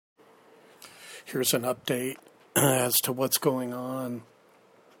Here's an update as to what's going on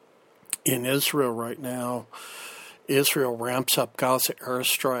in Israel right now. Israel ramps up Gaza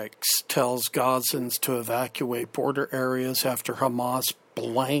airstrikes, tells Gazans to evacuate border areas after Hamas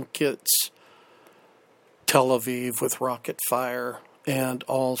blankets Tel Aviv with rocket fire, and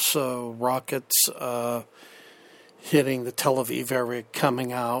also rockets hitting the Tel Aviv area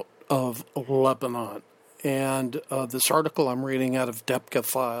coming out of Lebanon. And this article I'm reading out of Debka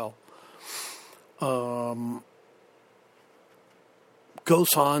File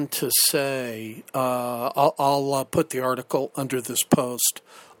goes on to say, I'll put the article under this post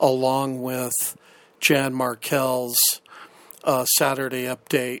along with Jan Markell's Saturday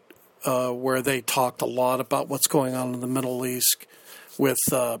update, where they talked a lot about what's going on in the Middle East with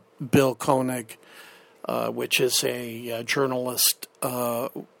Bill Koenig, which is a journalist,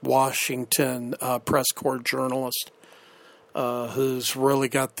 Washington press corps journalist, who's really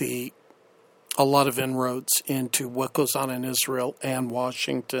got a lot of inroads into what goes on in Israel and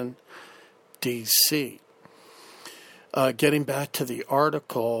Washington, D.C. Getting back to the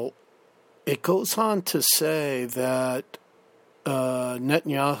article, it goes on to say that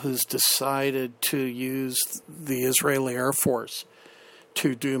Netanyahu's decided to use the Israeli Air Force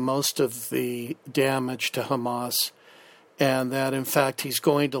to do most of the damage to Hamas, and that, in fact, he's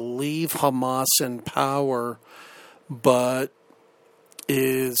going to leave Hamas in power, but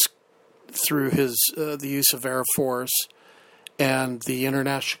is through the use of Air Force and the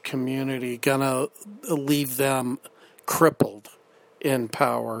international community gonna leave them crippled in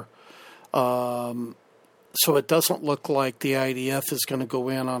power. So it doesn't look like the IDF is going to go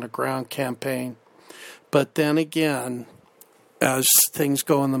in on a ground campaign. But then again, as things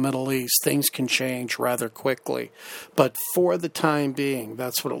go in the Middle East, things can change rather quickly. But for the time being,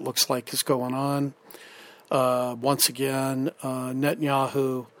 that's what it looks like is going on. Once again,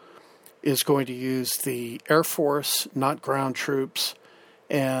 Netanyahu is going to use the Air Force, not ground troops,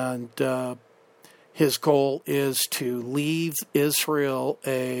 and his goal is to leave Israel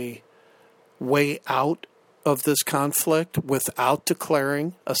a way out of this conflict without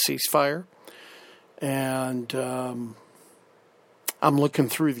declaring a ceasefire. And I'm looking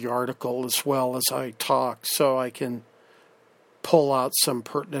through the article as well as I talk so I can pull out some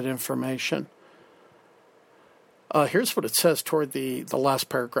pertinent information. Here's what it says toward the last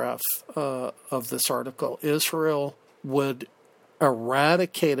paragraph of this article. Israel would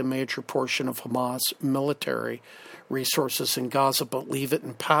eradicate a major portion of Hamas military resources in Gaza, but leave it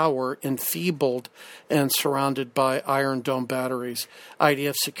in power, enfeebled and surrounded by Iron Dome batteries.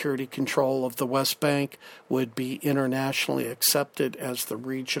 IDF security control of the West Bank would be internationally accepted as the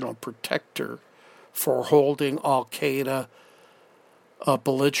regional protector for holding Al-Qaeda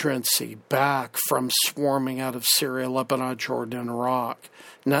belligerency back from swarming out of Syria, Lebanon, Jordan, and Iraq.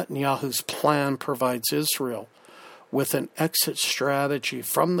 Netanyahu's plan provides Israel with an exit strategy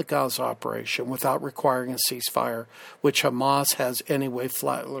from the Gaza operation without requiring a ceasefire, which Hamas has anyway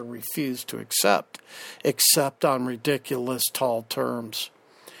flatly refused to accept, except on ridiculous tall terms.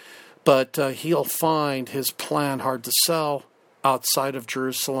 But he'll find his plan hard to sell outside of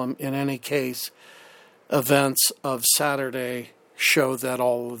Jerusalem. In any case, events of Saturday show that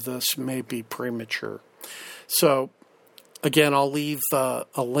all of this may be premature. So, again, I'll leave a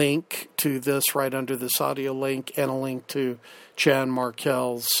link to this right under this audio link and a link to Jan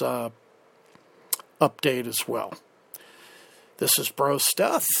Markell's update as well. This is Bro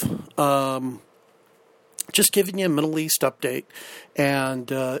Stuff. Just giving you a Middle East update.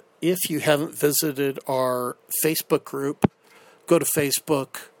 And if you haven't visited our Facebook group, go to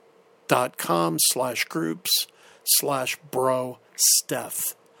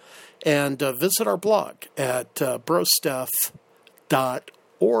facebook.com/groups/BroStuff. And visit our blog at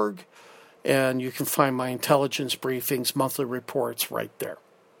brostuff.org, and you can find my intelligence briefings, monthly reports right there.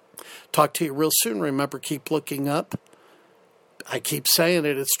 Talk to you real soon. Remember, keep looking up. I keep saying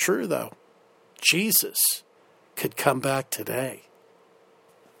it. It's true, though. Jesus could come back today.